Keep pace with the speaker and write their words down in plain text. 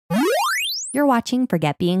You're watching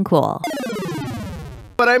Forget Being Cool.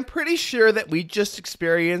 But I'm pretty sure that we just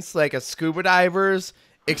experienced like a scuba diver's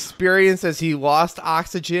experience as he lost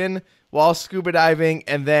oxygen while scuba diving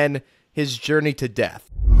and then his journey to death.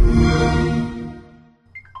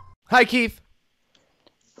 Hi, Keith.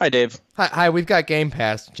 Hi, Dave. Hi, we've got Game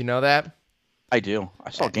Pass. Did you know that? I do. I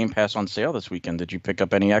saw Game Pass on sale this weekend. Did you pick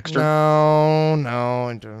up any extra? No,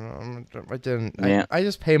 I didn't. Yeah. I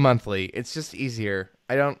just pay monthly. It's just easier.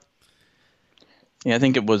 I don't. Yeah, I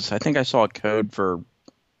think I saw a code for,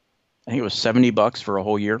 I think it was $70 for a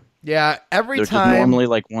whole year. Yeah, every Which is time. normally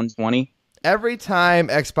like $120. Every time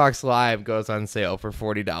Xbox Live goes on sale for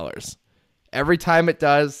 $40, every time it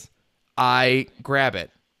does, I grab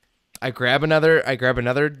it. I grab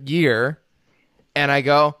another year, and I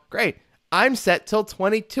go, great. I'm set till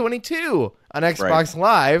 2022 on Xbox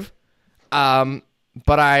Live.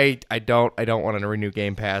 But I don't want to renew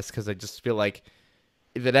Game Pass because I just feel like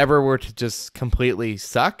if it ever were to just completely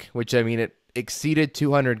suck, which I mean it exceeded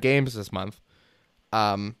 200 games this month.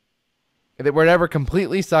 If it were to ever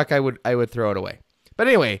completely suck, I would throw it away. But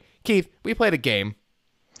anyway, Keith, we played a game.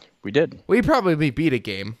 We did. We probably beat a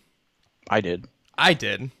game. I did. I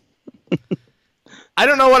did. I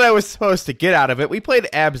don't know what I was supposed to get out of it. We played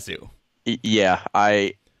Abzu. Yeah,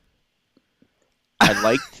 I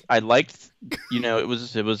liked,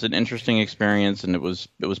 it was an interesting experience, and it was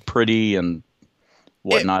pretty and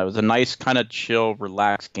whatnot. It was a nice kind of chill,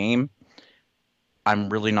 relaxed game. I'm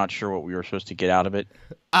really not sure what we were supposed to get out of it.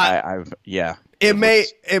 It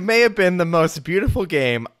may have been the most beautiful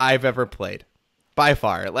game I've ever played, by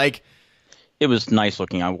far. Like, it was nice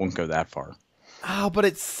looking. I won't go that far. Oh, but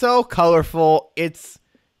it's so colorful. It's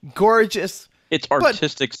gorgeous. It's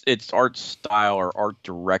artistic. Its art style or art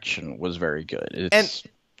direction was very good. Its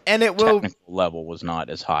technical level was not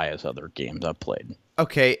as high as other games I've played.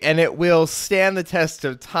 Okay, and it will stand the test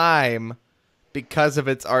of time because of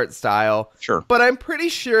its art style. Sure. But I'm pretty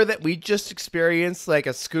sure that we just experienced like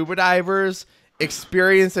a scuba diver's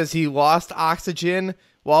experience as he lost oxygen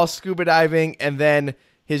while scuba diving and then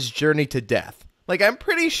his journey to death. Like, I'm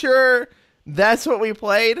pretty sure that's what we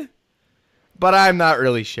played, but I'm not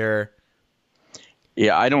really sure.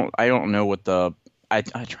 Yeah, I don't know what I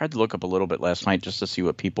tried to look up a little bit last night just to see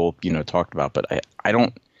what people, talked about, but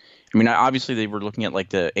obviously they were looking at like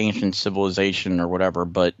the ancient civilization or whatever,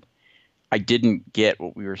 but I didn't get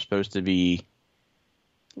what we were supposed to be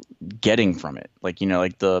getting from it. Like,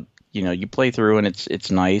 you play through and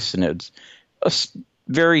it's nice, and it's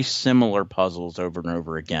very similar puzzles over and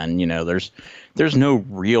over again. There's no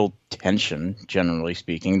real tension, generally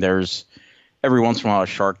speaking. There's every once in a while a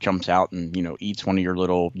shark jumps out and, eats one of your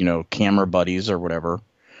little, camera buddies or whatever.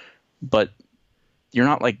 But you're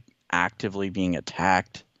not like actively being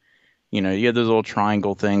attacked. You have those little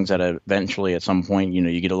triangle things that eventually at some point,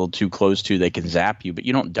 you get a little too close to, they can zap you, but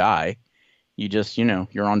you don't die. You just,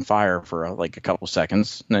 you're on fire for like a couple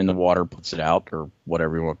seconds, and then the water puts it out, or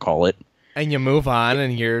whatever you want to call it. And you move on,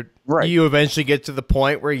 and you eventually get to the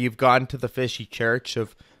point where you've gone to the fishy church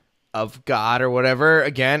of God or whatever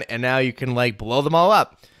again, and now you can like blow them all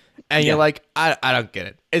up. And you're like, I don't get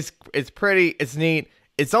it. It's pretty, it's neat.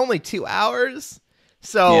 It's only 2 hours.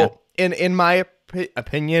 So in my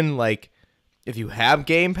opinion, like, if you have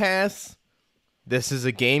Game Pass, this is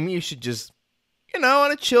a game you should just,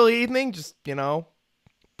 on a chill evening, just,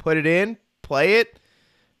 put it in, play it.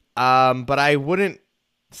 But I wouldn't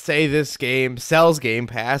say this game sells Game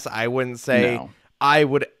Pass. I wouldn't say I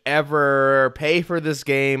would ever pay for this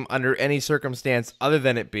game under any circumstance other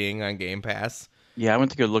than it being on Game Pass. Yeah, I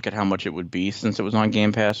went to go look at how much it would be since it was on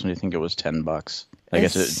Game Pass, and I think it was $10. I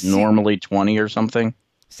guess it's normally 20 or something.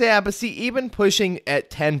 So yeah, but see, even pushing at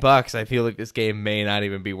 $10, I feel like this game may not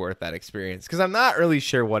even be worth that experience because I'm not really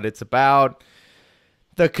sure what it's about.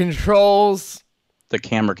 The controls, the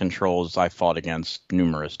camera controls, I fought against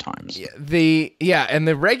numerous times. Yeah, and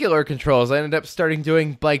the regular controls, I ended up starting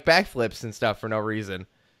doing like backflips and stuff for no reason.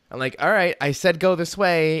 I'm like, all right, I said go this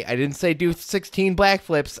way. I didn't say do 16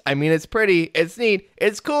 backflips. I mean, it's pretty, it's neat,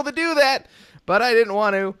 it's cool to do that, but I didn't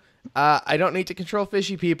want to. I don't need to control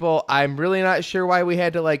fishy people. I'm really not sure why we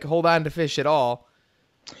had to like hold on to fish at all.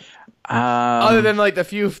 Other than like the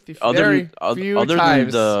few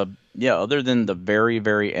times. Other than the very,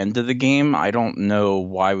 very end of the game, I don't know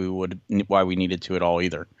why we needed to at all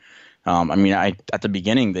either. At the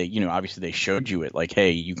beginning, obviously they showed you it like,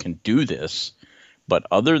 hey, you can do this, but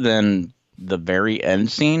other than the very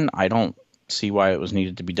end scene, I don't see why it was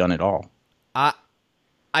needed to be done at all.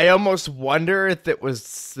 I almost wonder if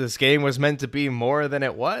this game was meant to be more than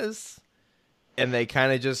it was, and they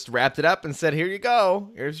kind of just wrapped it up and said, "Here you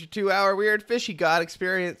go. Here's your 2-hour weird fishy god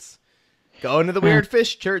experience." Go into the weird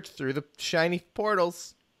fish church through the shiny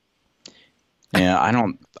portals. Yeah, I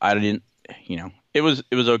didn't, it was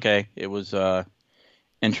okay. It was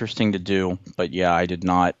interesting to do, but yeah, I did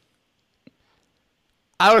not.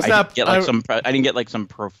 I didn't get like some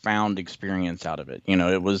profound experience out of it.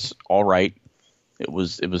 It was all right. It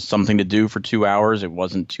was something to do for 2 hours. It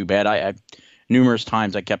wasn't too bad. I numerous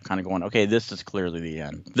times I kept kind of going, okay, this is clearly the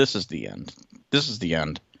end. This is the end. This is the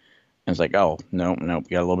end. And it's like, oh, no, we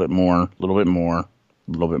got a little bit more, a little bit more, a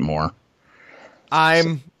little bit more.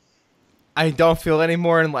 I don't feel any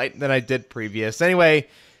more enlightened than I did previous. Anyway,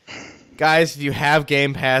 guys, if you have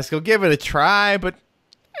Game Pass, go give it a try, but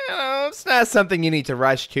it's not something you need to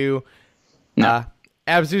rush to. No.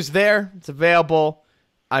 Abzu's there. It's available.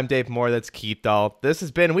 I'm Dave Moore. That's Keith Dahl. This has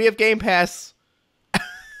been We Have Game Pass.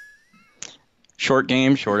 Short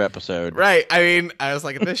game, short episode. Right. I mean, I was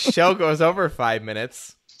like, if this show goes over 5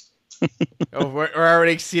 minutes, we're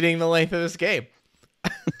already exceeding the length of this game.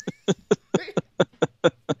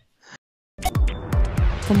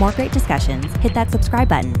 For more great discussions, hit that subscribe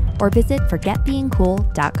button or visit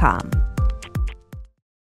forgetbeingcool.com.